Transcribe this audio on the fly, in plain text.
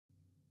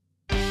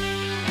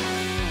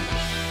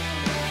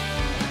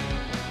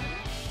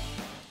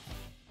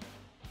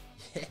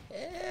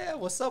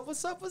What's up?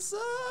 What's up? What's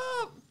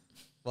up?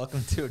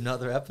 Welcome to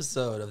another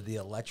episode of the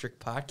Elektrik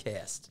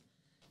podcast.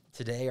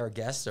 Today, our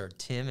guests are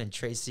Tim and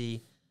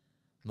Tracie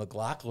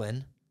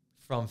McLaughlin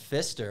from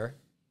Pfisterer,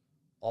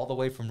 all the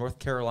way from North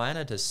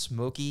Carolina to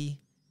smoky,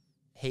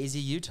 hazy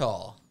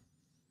Utah.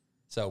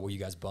 So, were you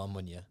guys bummed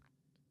when you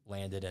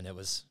landed and it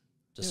was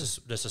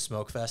just a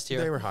smoke fest here?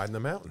 They were hiding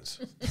in the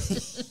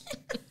mountains.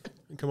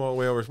 Come all the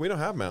way over. We don't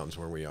have mountains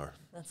where we are.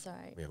 That's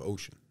right. We have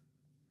ocean.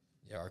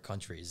 Yeah, our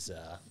country's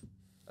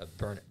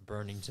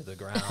burning to the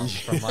ground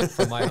from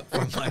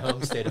my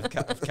home state of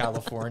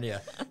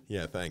California.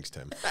 Yeah, thanks,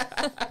 Tim.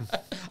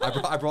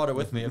 I brought it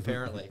with me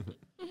apparently.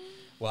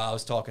 Well, I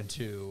was talking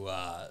to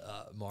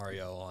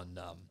Mario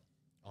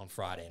on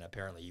Friday, and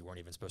apparently you weren't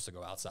even supposed to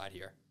go outside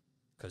here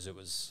because it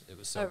was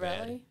so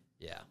bad. Really?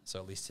 Yeah. So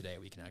at least today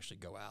we can actually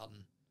go out,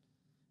 and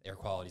air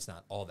quality's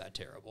not all that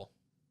terrible.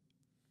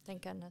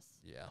 Thank goodness.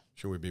 Yeah.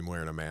 Should we be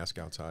wearing a mask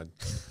outside?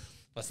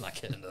 Let's not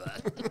get into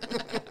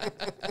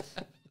that.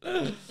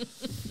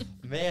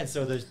 Man,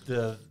 so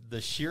the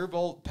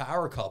Shearbolt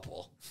power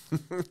couple.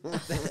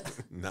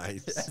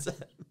 Nice.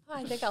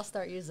 I think I'll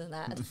start using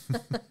that.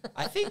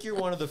 I think you're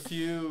one of the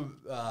few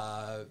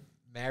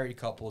married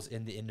couples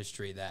in the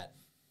industry that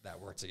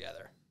work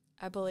together.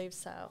 I believe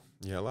so.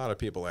 Yeah, a lot of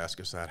people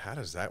ask us that. How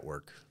does that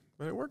work?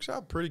 But it works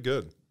out pretty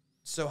good.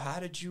 So how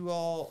did you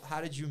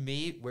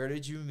meet? Where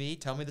did you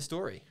meet? Tell me the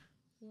story.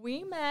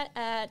 We met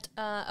at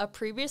a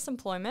previous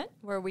employment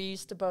where we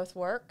used to both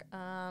work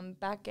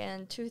back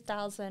in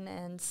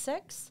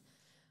 2006.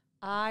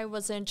 I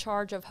was in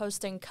charge of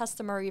hosting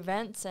customer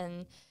events,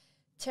 and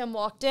Tim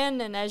walked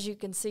in, and as you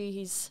can see,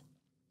 he's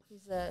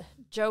a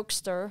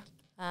jokester.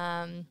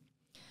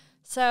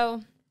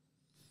 So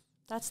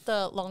that's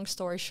the long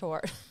story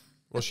short.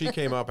 Well, she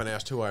came up and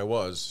asked who I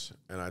was,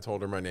 and I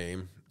told her my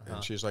name.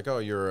 And she's like, oh,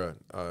 you're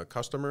a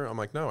customer? I'm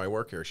like, no, I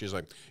work here. She's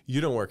like,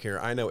 you don't work here.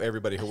 I know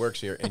everybody who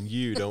works here, and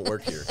you don't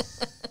work here.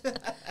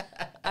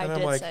 I and did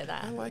I'm like, say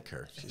that. I like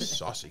her. She's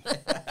saucy.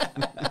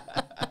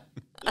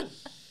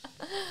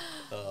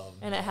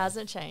 And it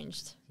hasn't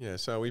changed. Yeah,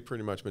 so we've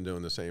pretty much been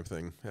doing the same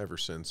thing ever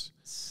since.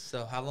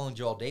 So how long did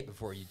you all date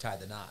before you tied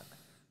the knot?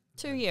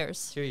 2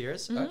 years. 2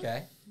 years? Mm-hmm.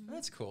 Okay.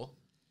 That's cool.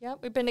 Yep,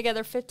 we've been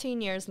together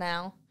 15 years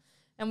now.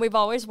 And we've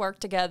always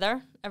worked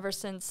together ever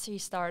since he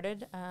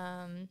started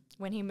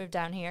when he moved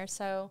down here.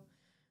 So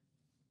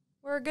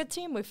we're a good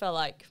team, we feel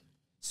like.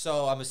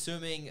 So I'm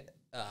assuming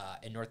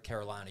in North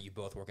Carolina you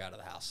both work out of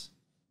the house.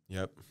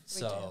 Yep.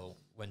 So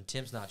when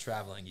Tim's not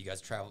traveling, you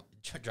guys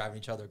driving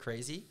each other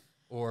crazy?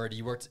 Or do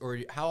you work? Or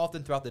how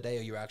often throughout the day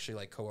are you actually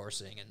like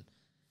coercing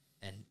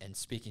and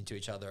speaking to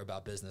each other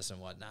about business and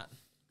whatnot?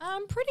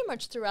 Pretty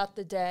much throughout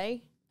the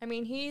day. I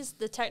mean, he's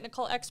the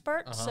technical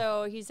expert,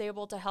 so he's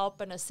able to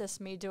help and assist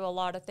me do a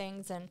lot of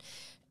things. And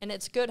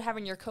it's good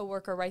having your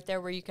coworker right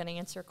there where you can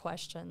answer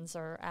questions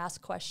or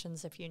ask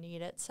questions if you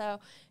need it.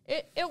 So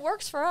it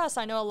works for us.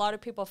 I know a lot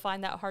of people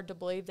find that hard to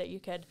believe that you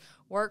could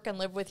work and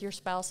live with your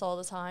spouse all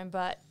the time,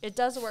 but it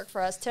does work for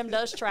us. Tim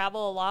does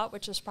travel a lot,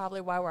 which is probably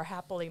why we're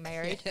happily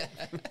married.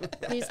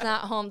 He's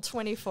not home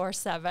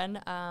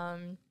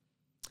 24/7.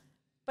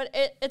 But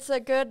it's a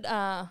good,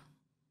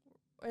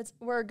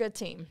 we're a good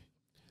team.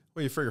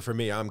 Well, you figure for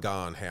me, I'm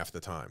gone half the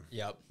time.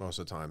 Yep. Most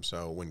of the time.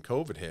 So when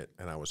COVID hit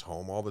and I was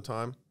home all the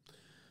time,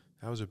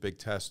 that was a big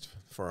test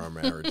for our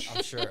marriage.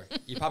 I'm sure.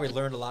 You probably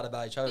learned a lot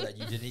about each other that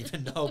you didn't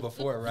even know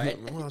before, right?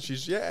 Well, she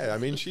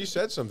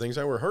said some things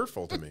that were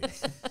hurtful to me.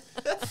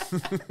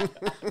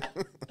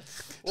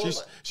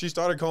 She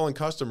started calling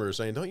customers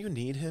saying, don't you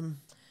need him?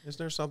 Is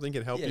there something he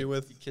can help you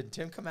with? Can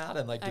Tim come out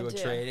and like do a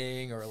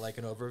training or like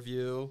an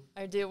overview?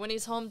 I do. When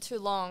he's home too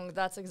long,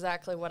 that's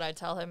exactly what I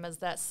tell him, is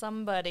that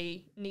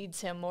somebody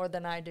needs him more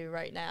than I do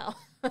right now.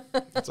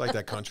 It's like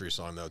that country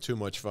song, though. Too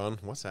much fun.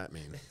 What's that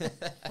mean?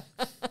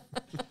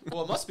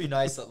 Well, it must be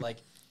nice that like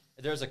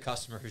if there's a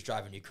customer who's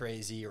driving you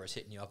crazy or is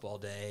hitting you up all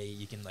day,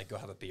 you can like go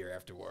have a beer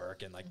after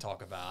work and like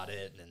talk about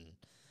it and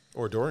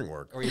or during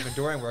work. Or even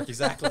during work,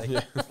 exactly.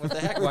 Yeah. What the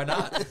heck? Why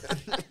not?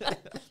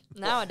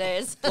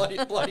 Nowadays.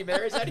 Bloody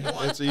Marys,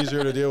 anyone. It's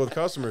easier to deal with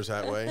customers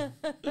that way.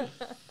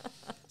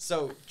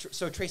 So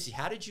Tracie,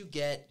 how did you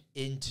get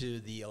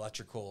into the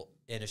electrical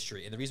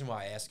industry? And the reason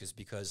why I ask is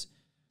because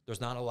there's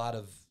not a lot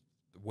of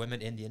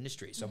women in the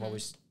industry. So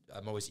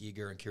I'm always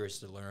eager and curious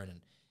to learn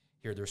and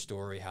hear their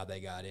story, how they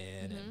got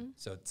in. And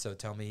so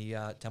tell me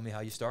how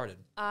you started.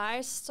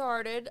 I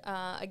started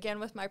again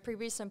with my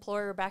previous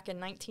employer back in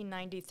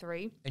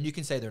 1993. And you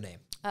can say their name.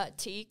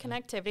 TE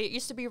Connectivity. It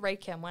used to be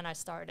Raychem when I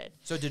started.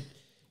 So did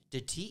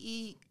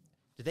TE,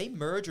 did they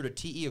merge or did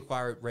TE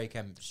acquire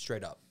Raychem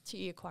straight up?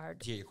 TE acquired.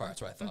 TE acquired,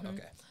 that's what I thought,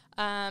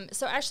 okay.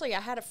 So actually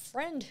I had a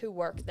friend who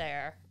worked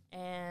there,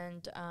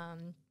 and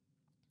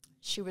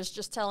she was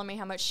just telling me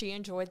how much she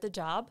enjoyed the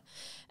job.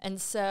 And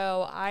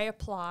so I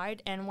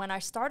applied, and when I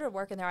started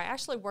working there, I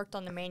actually worked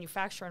on the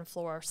manufacturing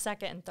floor,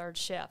 second and third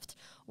shift,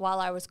 while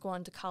I was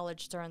going to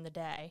college during the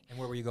day. And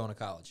where were you going to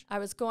college?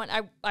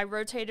 I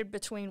rotated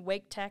between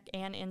Wake Tech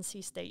and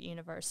NC State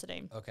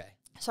University. Okay.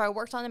 So I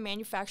worked on the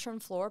manufacturing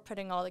floor,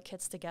 putting all the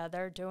kits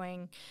together,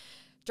 doing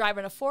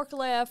driving a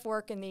forklift,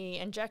 working the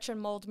injection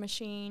mold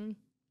machine.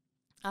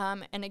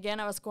 And again,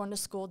 I was going to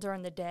school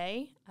during the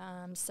day.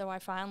 So I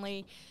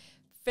finally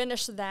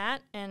finished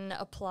that and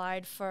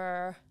applied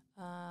for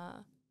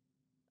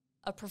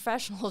a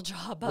professional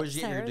job upstairs. What did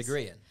you get your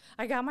degree in?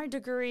 I got my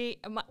degree.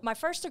 My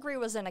first degree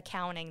was in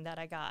accounting that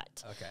I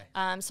got.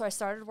 Okay. So I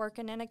started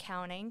working in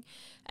accounting,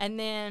 and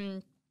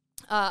then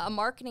a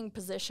marketing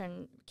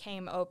position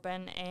came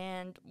open.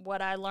 And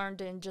what I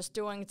learned in just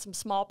doing some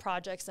small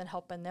projects and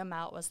helping them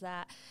out was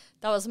that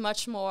was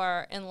much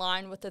more in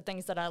line with the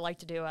things that I like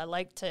to do. I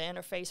like to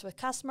interface with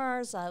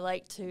customers. I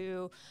like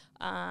to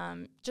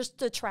just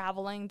the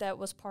traveling that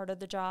was part of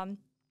the job.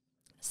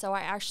 So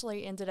I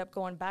actually ended up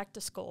going back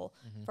to school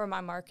for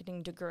my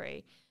marketing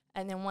degree.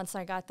 And then once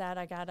I got that,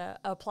 I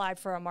applied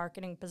for a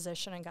marketing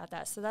position and got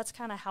that. So that's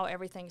kind of how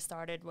everything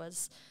started,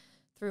 was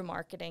through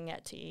marketing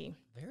at TE.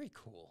 Very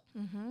cool.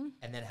 Mm-hmm.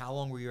 And then how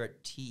long were you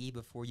at TE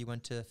before you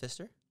went to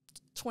Pfister?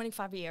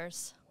 25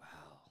 years. Wow.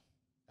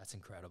 That's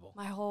incredible.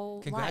 My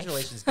whole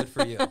Congratulations. Good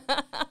for you.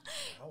 How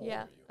old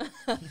Yeah. are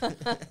you?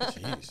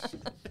 Jeez.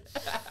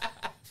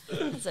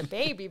 I was a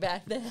baby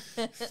back then.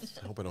 I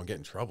hope I don't get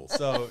in trouble.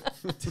 So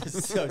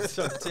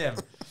Tim,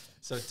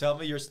 so tell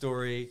me your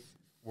story.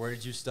 Where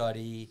did you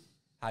study?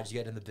 How did you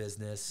get in the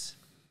business?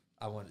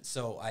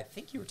 So I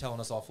think you were telling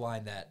us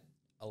offline that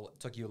it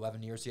took you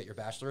 11 years to get your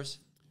bachelor's.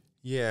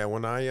 Yeah,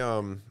 when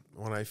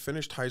I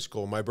finished high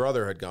school, my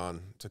brother had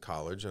gone to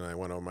college, and I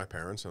went over to my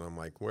parents, and I'm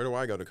like, "Where do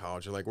I go to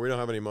college?" They're like, "We don't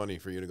have any money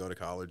for you to go to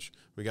college.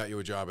 We got you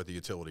a job at the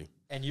utility."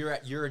 And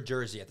you're in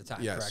Jersey at the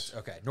time, Yes.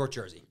 correct? Okay, North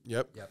Jersey.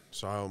 Yep.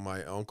 So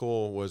my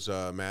uncle was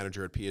a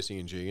manager at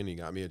PSE&G, and he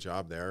got me a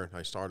job there.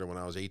 I started when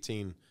I was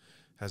 18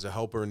 as a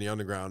helper in the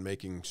underground,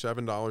 making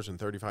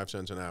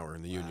 $7.35 an hour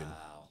in the union.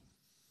 Wow.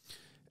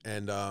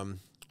 And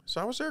so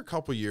I was there a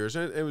couple years,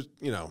 and it was,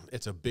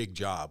 it's a big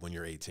job when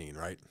you're 18,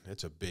 right?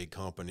 It's a big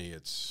company.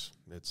 It's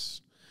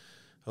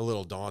a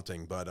little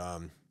daunting, but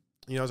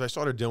as I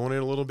started doing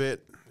it a little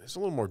bit, it's a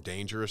little more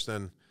dangerous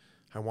than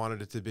I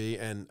wanted it to be.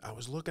 And I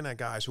was looking at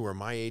guys who are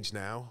my age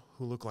now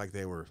who look like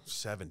they were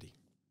 70,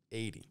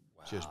 80,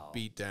 just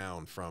beat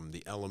down from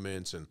the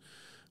elements and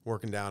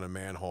working down a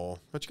manhole.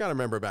 But you got to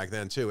remember back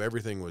then too,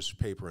 everything was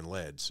paper and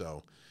lead.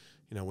 So,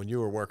 when you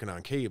were working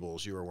on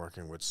cables, you were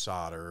working with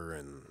solder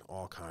and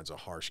all kinds of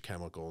harsh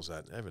chemicals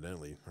that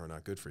evidently are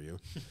not good for you.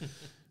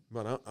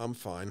 But I'm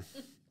fine.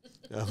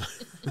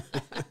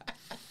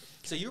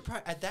 So you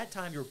were at that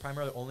time, you were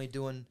primarily only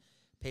doing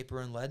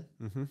paper and lead?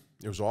 Mm-hmm.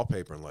 It was all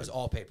paper and lead. It was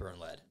all paper and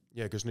lead.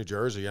 Yeah, because New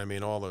Jersey,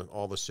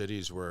 all the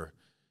cities were,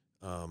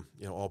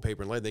 all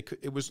paper and lead.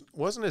 It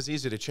wasn't as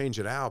easy to change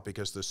it out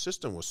because the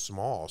system was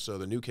small, so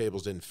the new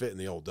cables didn't fit in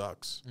the old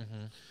ducts.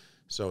 Mm-hmm.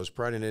 So it was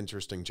quite an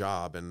interesting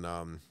job,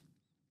 and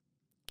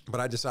but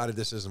I decided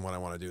this isn't what I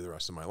want to do the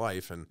rest of my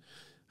life, and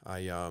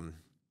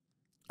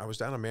I was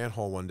down a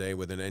manhole one day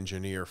with an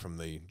engineer from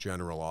the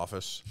general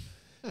office,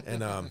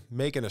 and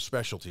making a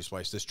specialty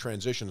splice, this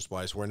transition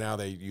splice, where now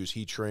they use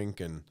heat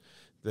shrink, and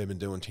they've been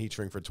doing heat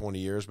shrink for 20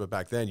 years, but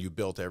back then you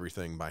built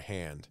everything by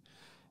hand.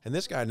 And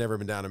this guy had never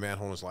been down a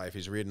manhole in his life.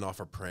 He's reading off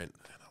a print.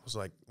 And I was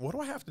like, what do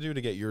I have to do to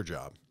get your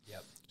job?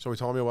 Yep. So he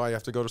told me, well, you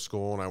have to go to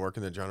school, and I work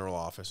in the general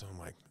office. And I'm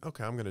like,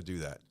 okay, I'm going to do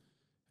that.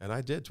 And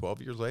I did.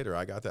 12 years later,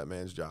 I got that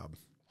man's job.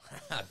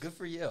 Good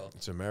for you.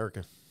 It's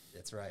America.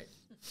 That's right.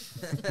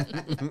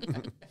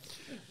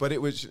 But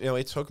it was,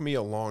 it took me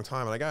a long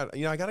time. And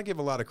I got to give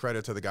a lot of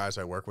credit to the guys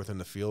I work with in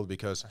the field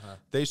because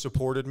they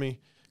supported me.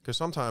 Because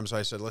sometimes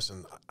I said,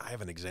 listen, I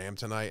have an exam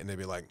tonight. And they'd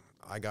be like,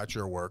 I got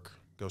your work.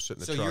 Go sit in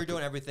the truck. So you're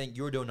doing everything.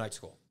 You were doing night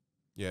school.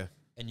 Yeah.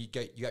 And you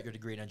got your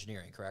degree in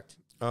engineering, correct?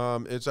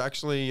 It's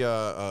actually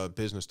a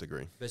business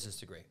degree. Business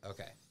degree.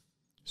 Okay.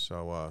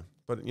 So,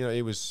 but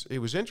it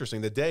was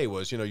interesting. The day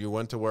was, you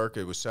went to work.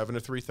 It was 7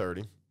 to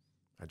 3:30.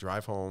 I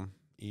drive home,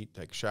 eat,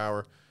 take a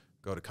shower,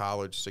 go to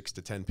college 6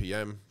 to 10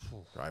 p.m.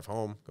 Drive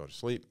home, go to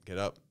sleep, get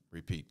up,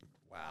 repeat.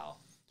 Wow.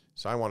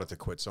 So I wanted to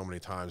quit so many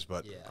times,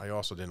 but Yeah. I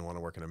also didn't want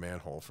to work in a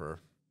manhole for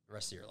The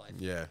rest of your life.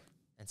 Yeah.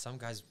 And some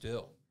guys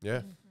do. Yeah.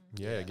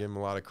 Mm-hmm. Yeah. Give them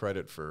a lot of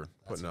credit for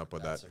putting up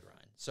with that. That's a grind.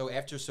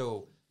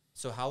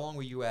 So how long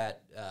were you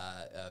at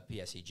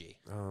PSEG?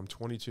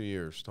 22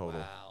 years total.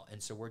 Wow.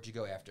 And so where'd you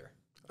go after?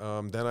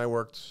 Then I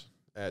worked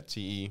at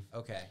TE.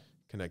 Okay.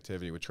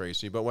 Connectivity with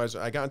Tracie. But as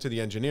I got into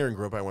the engineering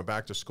group, I went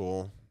back to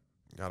school,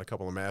 got a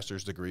couple of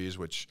master's degrees,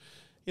 which,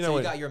 So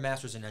you got your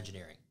master's in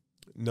engineering?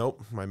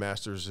 Nope. My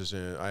master's is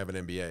I have an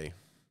MBA.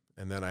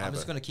 And then I'm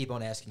just going to keep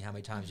on asking how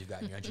many times you've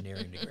gotten your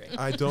engineering degree.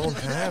 I don't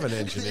have an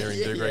engineering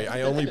degree.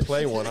 I only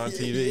play one on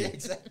TV. Yeah,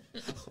 exactly.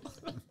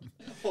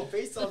 Well,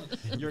 based on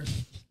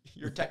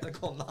your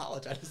technical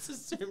knowledge, I just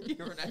assumed you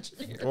were an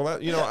engineer. Well,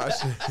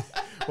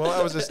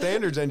 I was a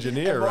standards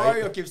engineer, and right?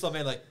 Mario keeps on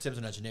being like, Tim's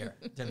an engineer.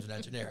 Tim's an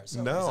engineer.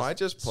 So No, I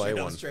just play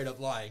one. Straight up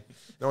lying.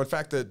 No, in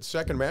fact, the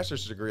second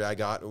master's degree I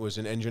got was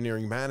in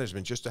engineering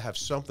management, just to have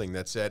something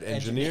that said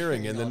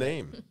engineering in the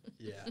name.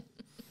 Yeah.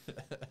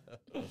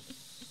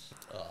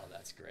 Oh,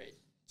 that's great.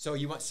 So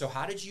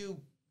how do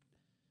you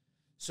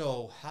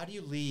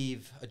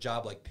leave a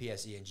job like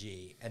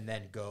PSE&G and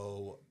then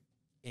go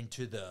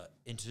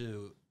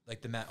into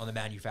like on the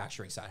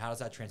manufacturing side? How does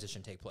that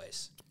transition take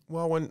place?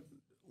 Well,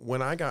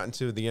 when I got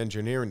into the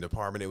engineering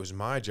department, it was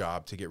my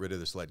job to get rid of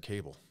this lead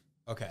cable.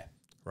 Okay.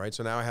 Right.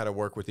 So now I had to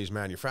work with these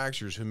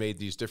manufacturers who made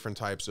these different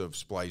types of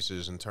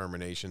splices and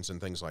terminations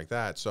and things like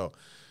that. So,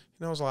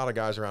 there was a lot of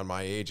guys around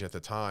my age at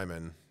the time,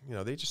 and,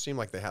 they just seemed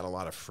like they had a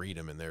lot of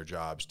freedom in their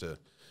jobs to,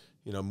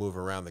 move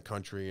around the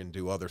country and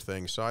do other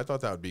things. So I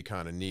thought that would be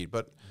kind of neat.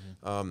 But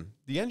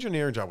the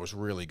engineering job was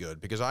really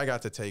good because I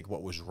got to take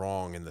what was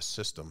wrong in the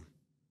system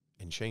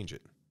and change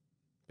it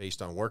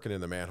based on working in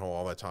the manhole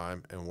all the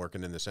time and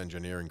working in this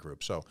engineering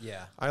group. So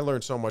yeah, I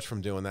learned so much from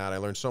doing that. I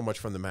learned so much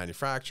from the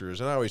manufacturers,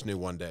 and I always knew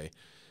one day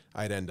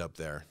I'd end up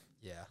there.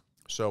 Yeah.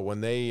 So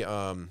when they,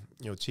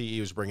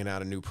 TE was bringing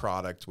out a new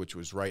product, which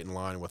was right in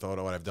line with what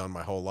I've done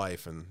my whole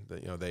life, and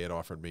they had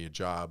offered me a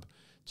job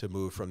to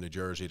move from New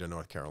Jersey to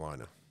North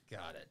Carolina.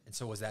 Got it. And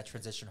so was that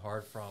transition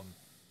hard from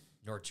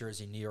North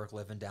Jersey, New York,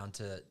 living down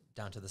to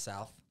the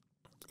South?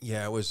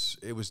 Yeah, it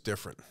was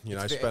different.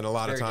 I spent a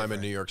lot of time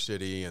in New York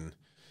City, and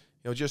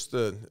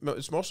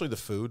it's mostly the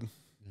food,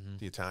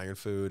 the Italian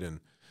food, and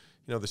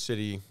the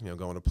city,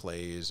 going to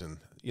plays, and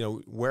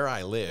where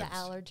I lived. The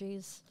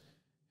allergies.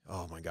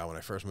 Oh my God! When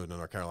I first moved to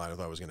North Carolina, I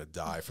thought I was going to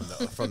die from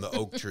the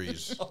oak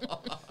trees.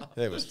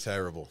 It was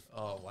terrible.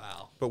 Oh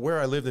wow! But where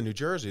I lived in New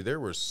Jersey, there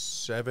were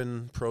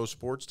 7 pro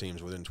sports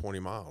teams within 20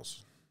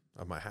 miles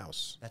of my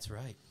house. That's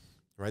right.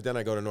 Right then,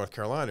 I go to North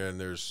Carolina, and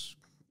was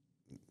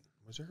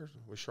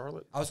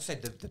Charlotte? I was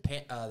going to say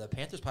the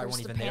Panthers probably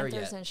weren't even there yet.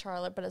 Panthers in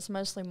Charlotte, but it's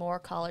mostly more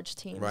college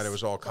teams. Right, it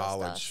was all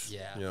college.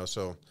 Yeah.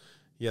 So.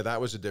 Yeah, that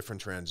was a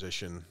different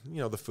transition.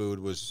 The food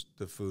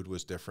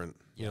was different.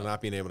 Not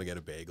being able to get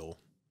a bagel.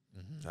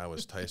 That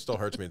was tight. It still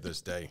hurts me to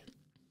this day.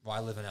 Well, I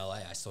live in LA.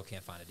 I still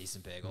can't find a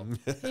decent bagel.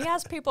 He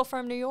has people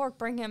from New York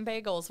bring him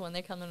bagels when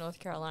they come to North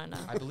Carolina.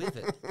 I believe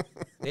it.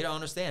 They don't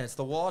understand. It's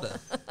the water.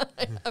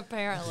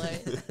 Apparently.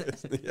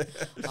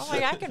 I'm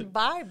like, I can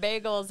buy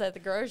bagels at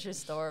the grocery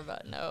store,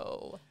 but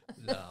no.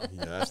 No.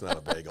 Yeah, that's not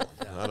a bagel.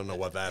 I don't know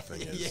what that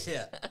thing is.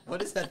 Yeah.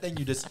 What is that thing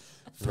you just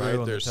threw Right,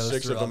 on there's the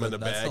 6 of them in the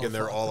That's bag, so and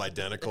they're fun. all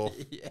identical.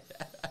 Yeah.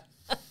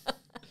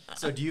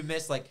 So do you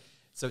miss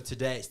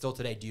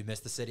today, do you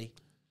miss the city?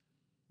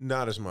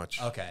 Not as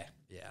much. Okay.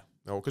 Yeah.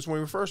 No, because when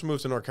we first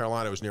moved to North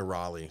Carolina, it was near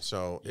Raleigh.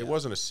 So it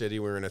wasn't a city.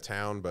 We were in a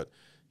town. But,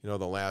 the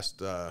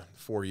last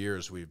 4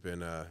 years, we've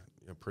been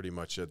pretty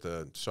much at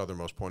the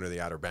southernmost point of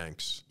the Outer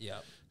Banks. Yeah.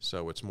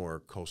 So it's more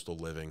coastal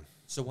living.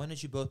 So when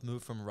did you both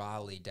move from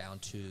Raleigh down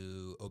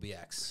to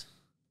OBX?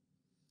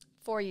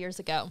 4 years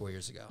ago. 4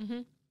 years ago.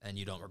 Mm-hmm. And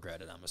you don't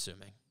regret it, I'm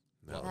assuming.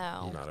 No,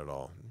 No. not at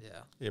all. Yeah.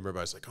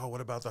 Everybody's like, oh,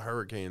 what about the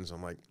hurricanes?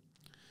 I'm like,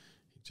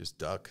 just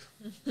duck.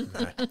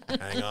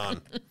 Hang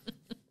on.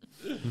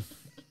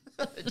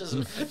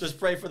 just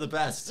pray for the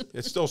best.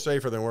 It's still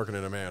safer than working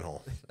in a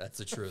manhole. That's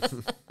the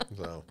truth.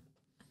 So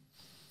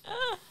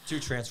 2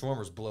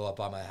 transformers blew up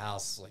on my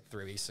house like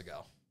 3 weeks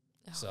ago.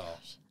 Oh, So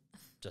gosh.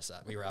 just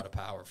that. We were out of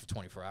power for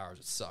 24 hours.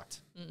 It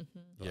sucked.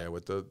 Mm-hmm. yeah,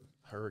 with the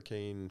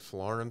Hurricane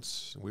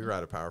Florence, we were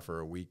out of power for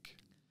a week.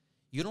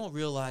 You don't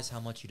realize how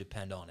much you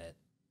depend on it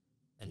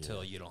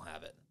until you don't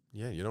have it.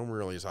 Yeah, you don't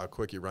realize how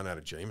quick you run out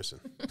of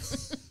Jameson.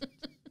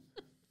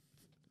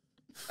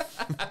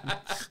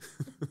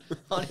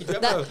 Honey, is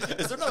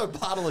there another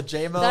bottle of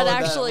J-Mo That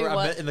actually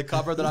in the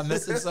cupboard that I'm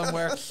missing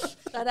somewhere?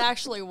 That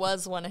actually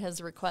was one of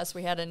his requests.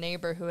 We had a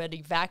neighbor who had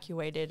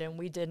evacuated, and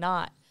we did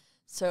not.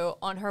 So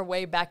on her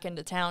way back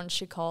into town,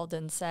 she called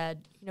and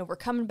said, we're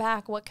coming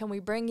back. What can we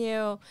bring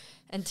you?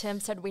 And Tim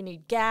said, we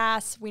need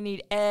gas, we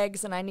need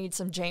eggs, and I need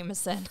some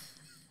Jameson.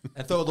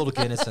 And throw a little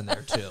Guinness in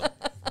there, too.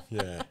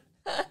 Yeah.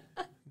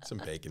 Some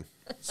bacon.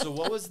 So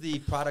what was the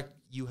product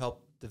you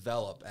helped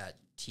develop at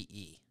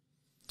TE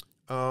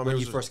It when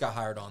was you first got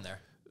hired on there?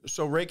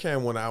 So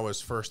Raycam, when I was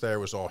first there,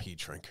 was all heat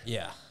shrink.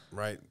 Yeah.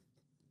 Right?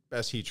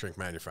 Best heat shrink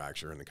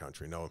manufacturer in the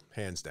country. No,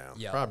 hands down.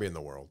 Yeah. Probably in the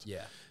world.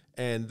 Yeah.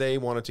 And they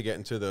wanted to get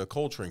into the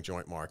cold shrink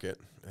joint market,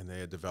 and they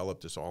had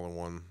developed this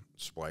all-in-one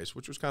splice,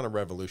 which was kind of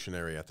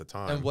revolutionary at the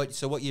time. And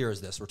what year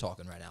is this we're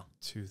talking right now?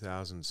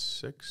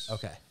 2006.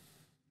 Okay.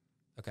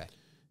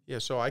 Yeah,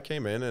 so I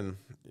came in, and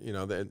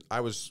I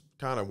was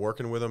kind of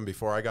working with them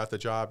before I got the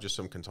job, just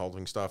some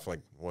consulting stuff,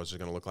 like what's it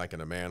going to look like in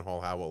a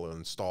manhole, how will it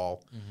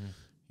install,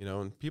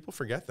 and people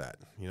forget that.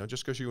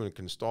 Just because you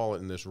can install it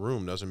in this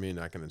room doesn't mean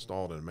I can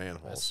install it in a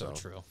manhole. That's so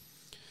true.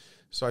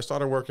 So I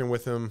started working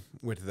with him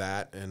with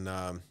that, and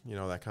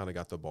that kind of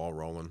got the ball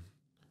rolling.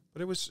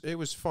 But it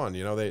was fun.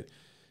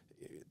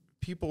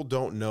 People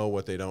don't know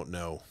what they don't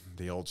know,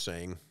 the old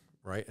saying,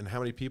 right? And how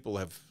many people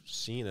have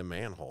seen a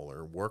manhole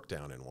or worked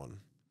down in one?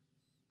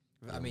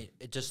 I mean,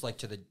 it just like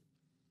to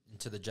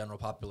the general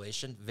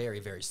population,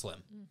 very, very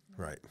slim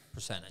Right.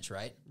 percentage,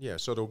 right? Yeah,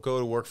 so to go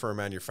to work for a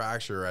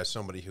manufacturer as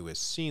somebody who has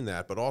seen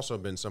that, but also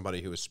been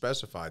somebody who has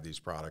specified these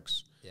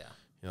products, Yeah.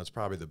 it's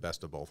probably the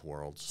best of both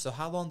worlds. So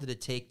how long did it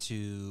take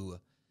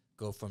to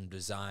go from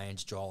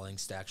designs,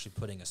 drawings, to actually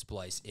putting a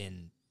splice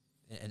in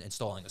and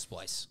installing a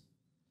splice?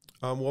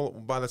 Well,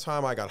 by the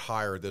time I got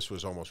hired, this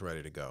was almost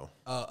ready to go.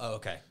 Oh,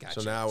 okay,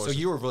 gotcha. So now so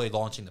you were really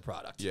launching the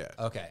product. Yeah.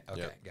 Okay,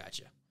 Yep.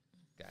 gotcha.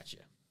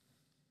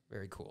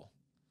 Very cool.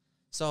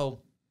 So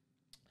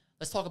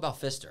let's talk about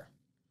Pfister.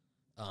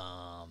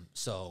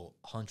 So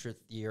 100th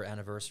year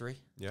anniversary.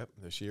 Yep,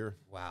 this year.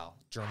 Wow,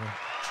 German.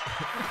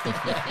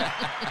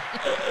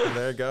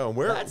 There you go. And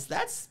we're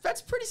That's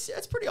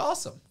pretty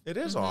awesome. it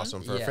is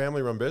awesome for Yeah. a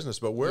family-run business,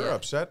 but we're Yeah.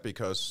 upset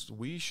because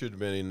we should have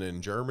been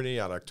in Germany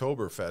at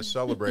Oktoberfest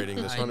celebrating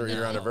this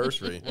 100-year know.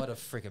 anniversary. What a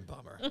freaking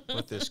bummer.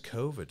 But this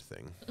COVID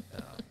thing,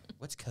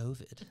 What's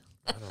COVID?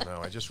 I don't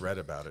know. I just read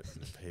about it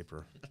in the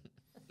paper.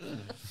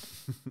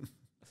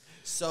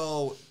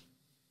 So,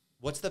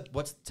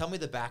 tell me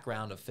the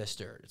background of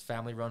Pfister. It's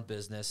family-run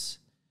business.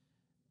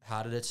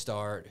 How did it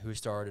start? Who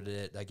started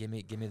it? Give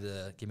me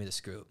the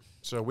scoop.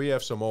 So we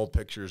have some old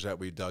pictures that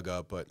we dug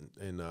up, but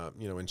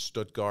in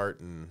Stuttgart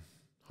and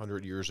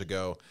 100 years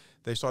ago,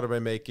 they started by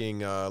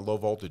making low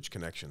voltage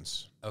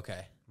connections.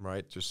 Okay.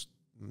 Right, just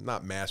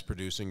not mass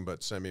producing,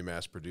 but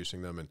semi-mass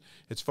producing them. And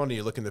it's funny,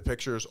 you look in the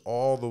pictures,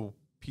 all the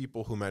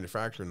people who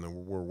manufactured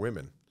them were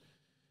women.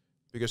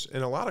 Because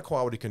in a lot of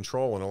quality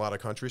control in a lot of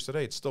countries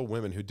today, it's still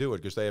women who do it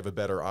because they have a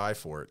better eye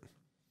for it.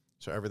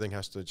 So everything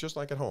has to, just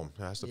like at home,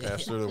 it has to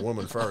pass through the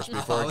woman first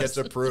before it gets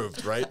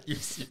approved, right?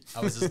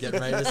 I was just getting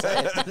ready to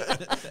say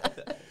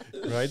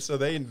it. Right, so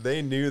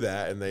they knew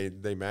that, and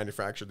they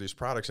manufactured these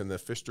products, and the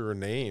Pfister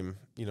name,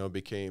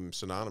 became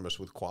synonymous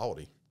with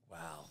quality.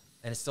 Wow.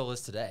 And it still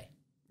is today.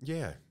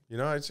 Yeah,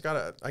 I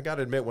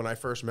gotta admit, when I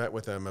first met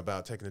with them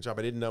about taking the job,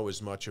 I didn't know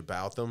as much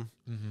about them.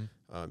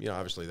 Mm-hmm.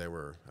 Obviously they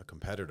were a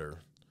competitor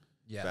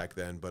back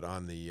then, but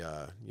on the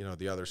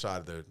the other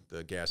side of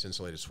the gas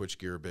insulated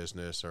switchgear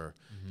business, or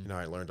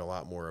I learned a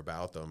lot more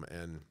about them.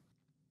 And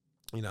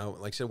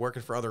like I said,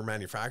 working for other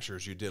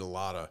manufacturers, you did a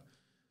lot of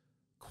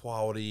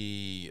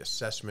quality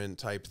assessment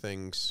type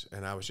things,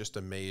 and I was just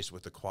amazed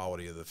with the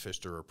quality of the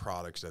Pfister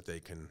products that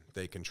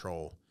they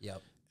control.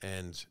 Yep.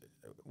 And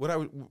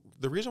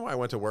the reason why I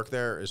went to work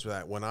there is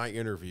that when I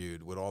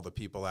interviewed with all the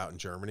people out in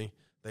Germany,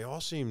 they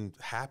all seemed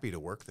happy to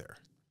work there.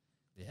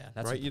 Yeah,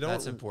 that's right?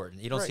 That's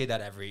important. You don't see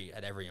that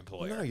at every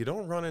employer. No, you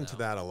don't run into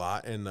that a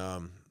lot. And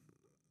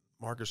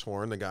Marcus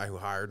Horn, the guy who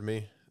hired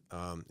me,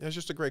 is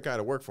just a great guy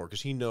to work for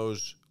because he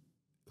knows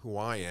who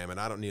I am, and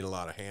I don't need a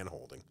lot of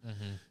hand-holding,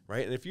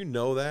 right? And if you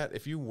know that,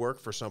 if you work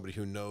for somebody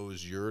who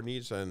knows your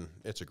needs, then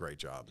it's a great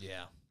job.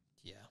 Yeah.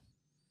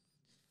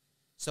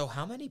 So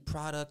how many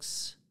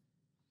products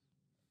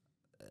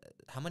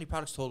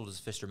total does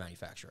Pfister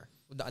manufacture?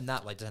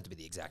 Not like, doesn't have to be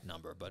the exact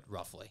number, but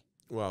roughly.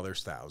 Well,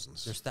 there's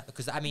thousands.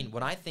 Because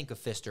when I think of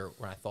Pfister,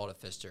 when I thought of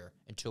Pfister,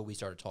 until we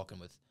started talking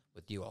with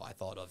you all, I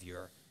thought of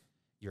your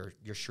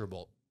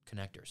Sherbolt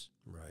connectors,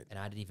 right? And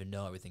I didn't even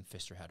know everything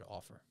Pfister had to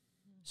offer.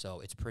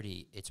 So it's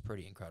pretty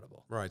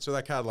incredible, right? So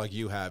that catalog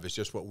you have is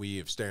just what we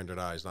have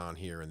standardized on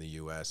here in the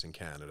U.S. and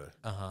Canada,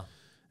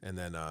 and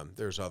then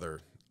there's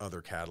other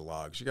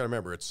catalogs. You got to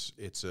remember,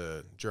 it's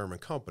a German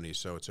company,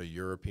 so it's a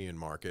European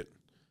market,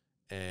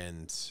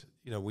 and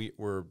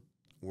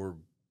we're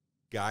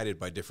guided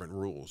by different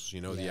rules.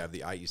 You have the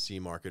IEC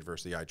market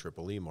versus the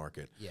IEEE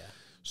market. Yeah.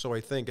 So I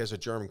think as a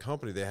German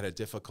company, they had a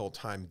difficult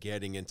time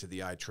getting into the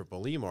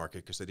IEEE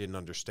market because they didn't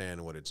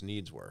understand what its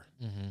needs were.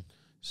 Mm-hmm.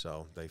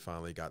 So they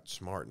finally got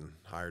smart and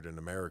hired an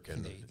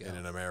American in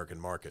an American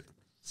market.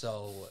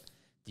 So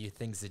do you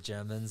think the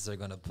Germans are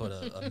going to put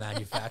a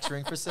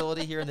manufacturing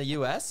facility here in the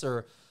U.S.,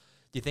 or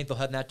do you think they'll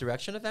head in that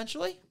direction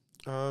eventually?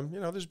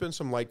 There's been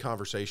some light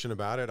conversation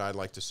about it. I'd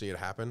like to see it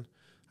happen.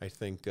 I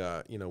think,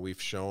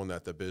 we've shown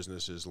that the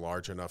business is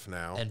large enough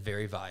now. And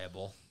very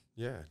viable.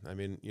 Yeah. I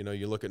mean,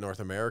 you look at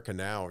North America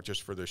now,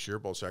 just for the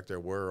Sherbolt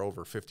sector, we're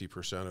over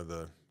 50% of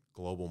the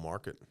global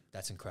market.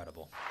 That's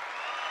incredible.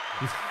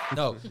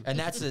 No, and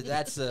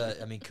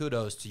I mean,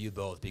 kudos to you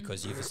both,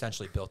 because you've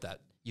essentially built that.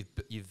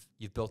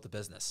 You've built the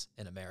business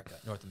in America,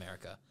 North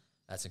America.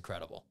 That's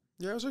incredible.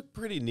 Yeah, it was a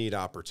pretty neat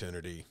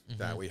opportunity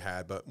that we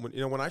had. But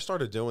when I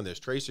started doing this,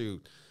 Tracie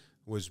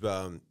was,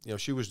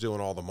 she was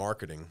doing all the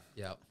marketing.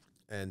 Yep.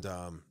 And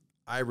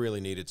I really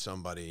needed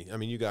somebody. I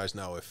mean, you guys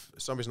know, if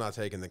somebody's not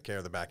taking the care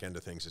of the back end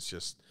of things, it's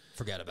just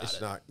forget about it.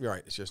 It's not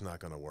right. It's just not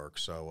going to work.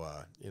 So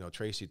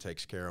Tracie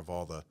takes care of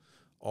all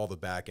the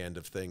back end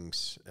of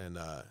things, and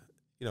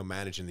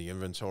managing the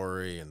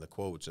inventory and the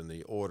quotes and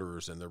the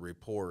orders and the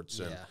reports.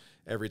 And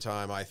every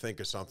time I think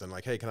of something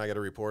like, hey, can I get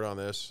a report on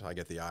this? I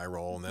get the eye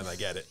roll, and then I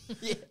get it.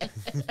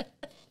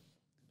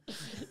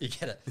 You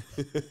get it.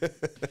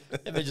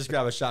 Let me just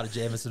grab a shot of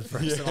Jameson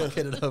first, and I'll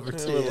get it over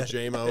to you. A little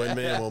JMO in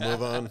me, and we'll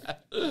move on.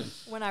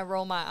 When I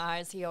roll my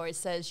eyes, he always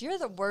says, "You're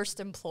the worst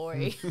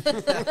employee."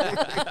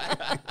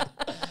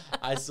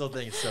 I still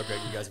think it's so great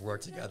you guys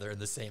work together in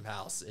the same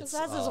house. Because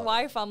as his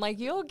wife, I'm like,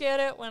 you'll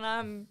get it when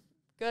I'm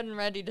good and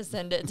ready to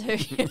send it to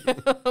you.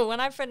 When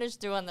I finish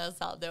doing this,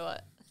 I'll do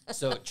it.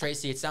 So,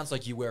 Tracie, it sounds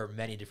like you wear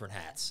many different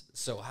hats.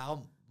 So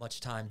how much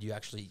time do you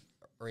actually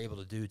are able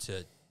to do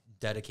to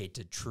dedicate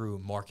to true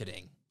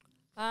marketing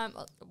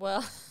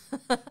Well,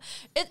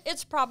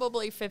 it's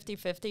probably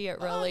 50-50. It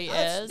really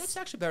is. That's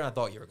actually better than I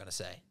thought you were going to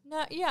say.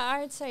 No, yeah,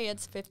 I'd say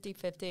it's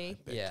 50-50.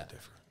 Yeah.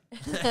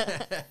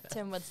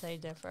 Tim would say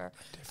differ.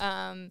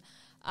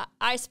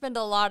 I spend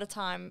a lot of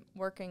time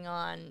working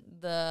on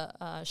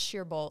the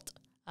shear bolt.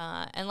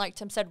 And like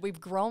Tim said,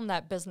 we've grown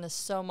that business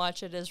so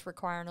much, it is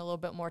requiring a little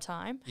bit more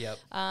time. Yep.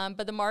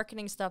 But the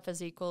marketing stuff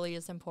is equally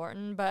as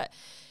important. But,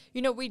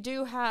 you know, we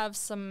do have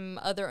some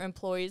other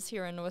employees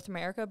here in North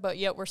America, but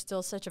yet we're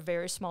still such a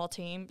very small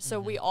team. So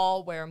we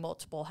all wear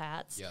multiple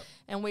hats. Yep.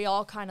 And we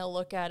all kind of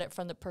look at it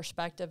from the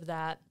perspective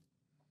that,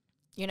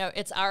 you know,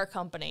 it's our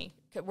company.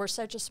 We're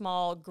such a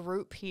small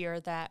group here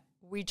that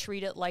we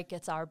treat it like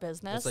it's our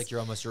business. It's like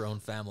you're almost your own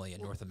family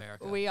in North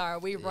America. We are.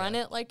 We run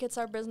it like it's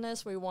our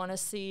business. We want to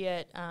see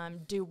it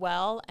do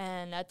well,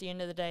 and at the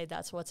end of the day,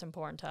 that's what's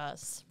important to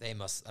us. They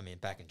must. I mean,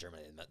 back in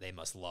Germany, they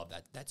must love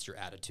that. That's your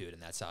attitude,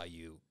 and that's how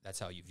you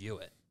view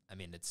it. I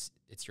mean, it's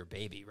your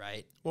baby,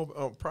 right?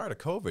 Well, prior to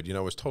COVID, you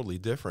know, it was totally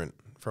different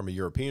from a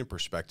European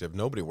perspective.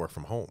 Nobody worked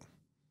from home.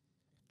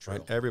 True.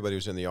 Right? Everybody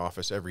was in the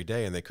office every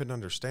day, and they couldn't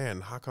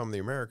understand how come the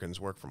Americans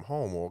work from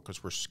home. Well,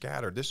 because we're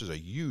scattered. This is a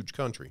huge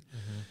country,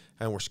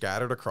 and we're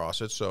scattered across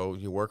it, so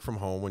you work from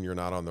home when you're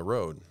not on the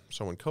road.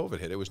 So when COVID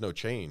hit, it was no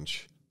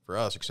change for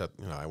us, except,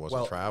 you know, I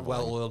wasn't traveling.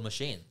 Well-oiled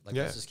machine. Like,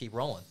 let's just keep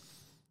rolling.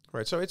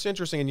 Right, so it's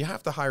interesting, and you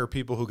have to hire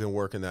people who can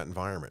work in that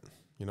environment.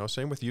 You know,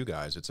 same with you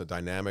guys. It's a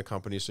dynamic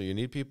company, so you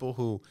need people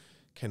who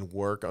can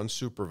work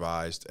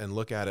unsupervised and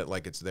look at it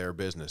like it's their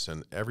business,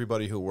 and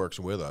everybody who works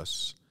with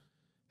us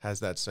has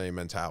that same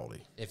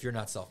mentality. If you're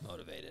not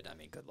self-motivated, I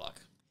mean, good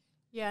luck.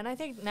 Yeah, and I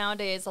think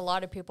nowadays a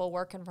lot of people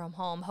working from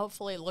home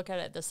hopefully look at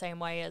it the same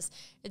way as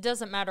it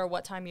doesn't matter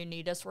what time you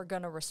need us, we're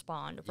going to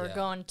respond. We're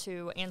going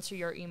to answer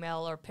your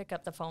email or pick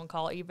up the phone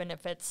call, even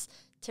if it's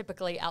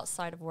typically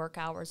outside of work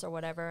hours or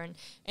whatever.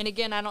 And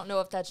again, I don't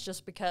know if that's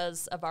just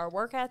because of our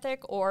work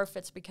ethic or if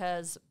it's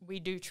because we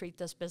do treat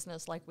this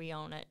business like we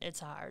own it.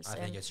 It's ours. I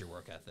think it's your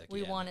work ethic.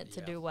 We want it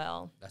to do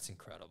well. That's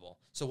incredible.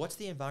 So what's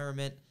the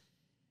environment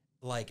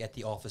like at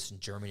the office in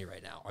Germany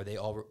right now? Are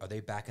they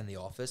back in the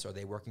office? Are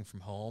they working from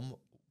home?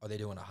 Are they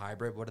doing a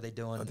hybrid? What are they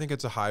doing? I think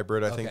it's a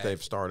hybrid. I think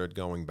they've started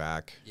going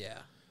back. Yeah.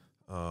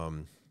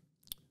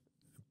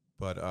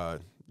 But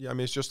yeah, I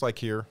mean, it's just like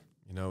here,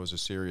 you know, it was a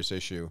serious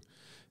issue.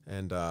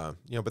 And,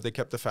 you know, but they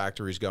kept the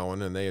factories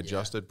going and they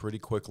adjusted pretty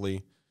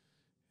quickly.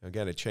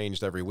 Again, it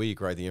changed every week,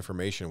 right? The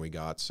information we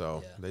got.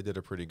 So they did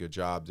a pretty good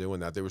job doing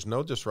that. There was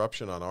no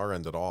disruption on our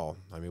end at all.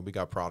 I mean, we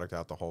got product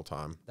out the whole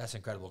time. That's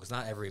incredible because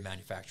not every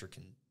manufacturer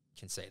can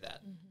say that.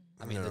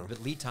 I mean, the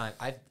lead time,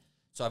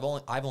 I've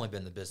only been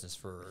in the business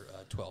for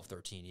 12,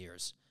 13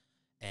 years,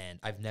 and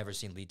I've never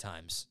seen lead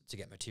times to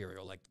get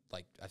material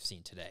like I've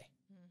seen today.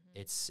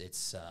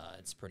 It's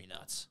pretty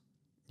nuts.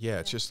 Yeah,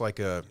 it's just like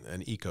an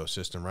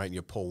ecosystem, right? And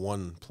you pull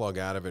one plug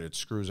out of it, it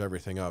screws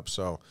everything up.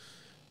 So,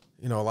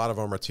 you know, a lot of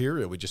our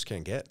material we just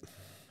can't get.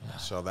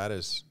 So that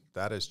has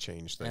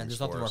changed things. And there's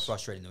for nothing more us.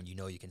 frustrating than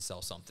you can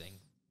sell something,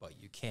 but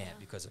you can't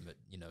because of it,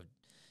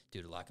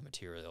 due to lack of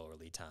material or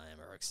lead time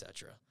or et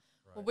cetera.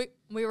 Well,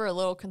 we were a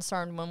little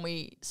concerned when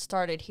we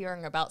started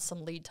hearing about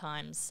some lead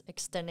times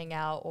extending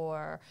out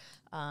or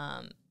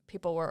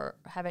people were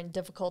having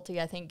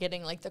difficulty, I think,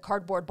 getting like the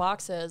cardboard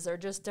boxes or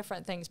just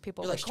different things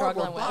people were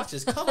struggling with.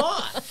 Boxes, come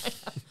on.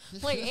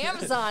 Like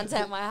Amazon's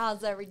at my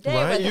house every day.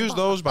 Right, use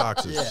those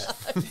boxes.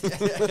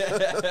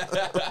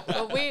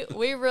 But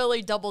we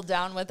really doubled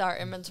down with our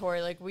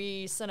inventory. Like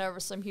we sent over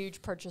some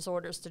huge purchase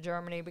orders to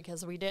Germany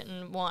because we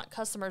didn't want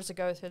customers to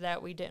go through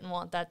that. We didn't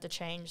want that to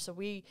change. So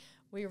we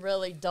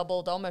really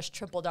doubled, almost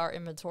tripled our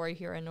inventory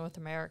here in North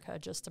America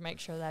just to make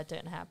sure that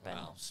didn't happen.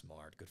 Wow,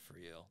 smart. Good for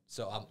you.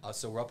 So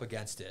so we're up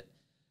against it.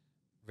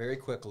 Very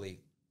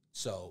quickly,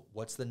 so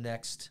what's the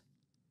next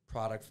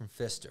product from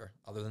Pfister,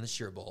 other than the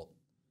shear bolt,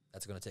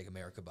 that's going to take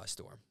America by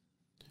storm?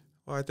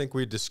 Well, I think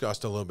we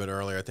discussed a little bit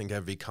earlier. I think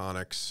MV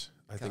Conics.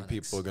 I think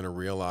people are going to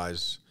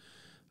realize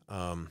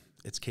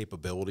its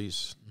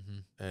capabilities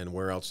and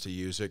where else to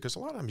use it. Because a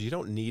lot of times you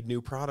don't need new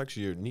products.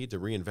 You need to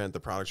reinvent the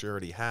products you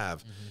already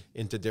have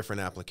into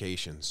different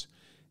applications.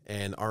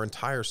 And our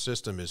entire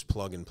system is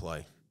plug and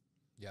play.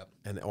 Yep.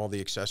 And all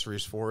the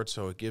accessories for it.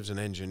 So it gives an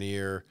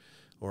engineer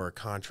or a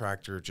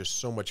contractor just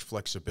so much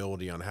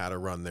flexibility on how to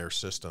run their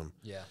system.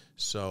 Yeah.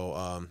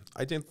 So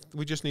I think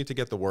we just need to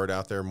get the word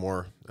out there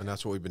more, and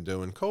that's what we've been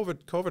doing.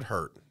 COVID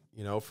hurt.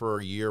 You know, for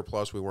a year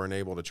plus we weren't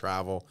able to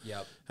travel.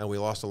 Yep. And we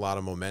lost a lot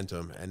of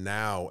momentum. And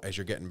now, as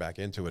you're getting back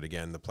into it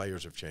again, the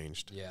players have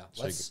changed. Yeah.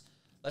 So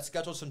let's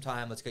schedule some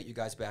time. Let's get you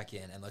guys back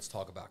in, and let's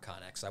talk about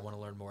Connex. I want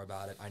to learn more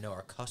about it. I know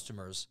our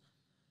customers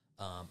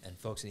and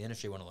folks in the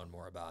industry want to learn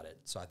more about it.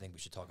 So I think we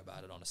should talk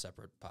about it on a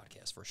separate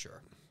podcast for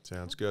sure.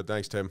 Sounds good.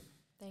 Thanks, Tim.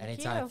 Thank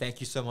Anytime. you.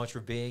 Thank you so much for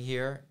being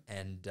here,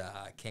 and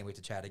can't wait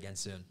to chat again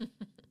soon.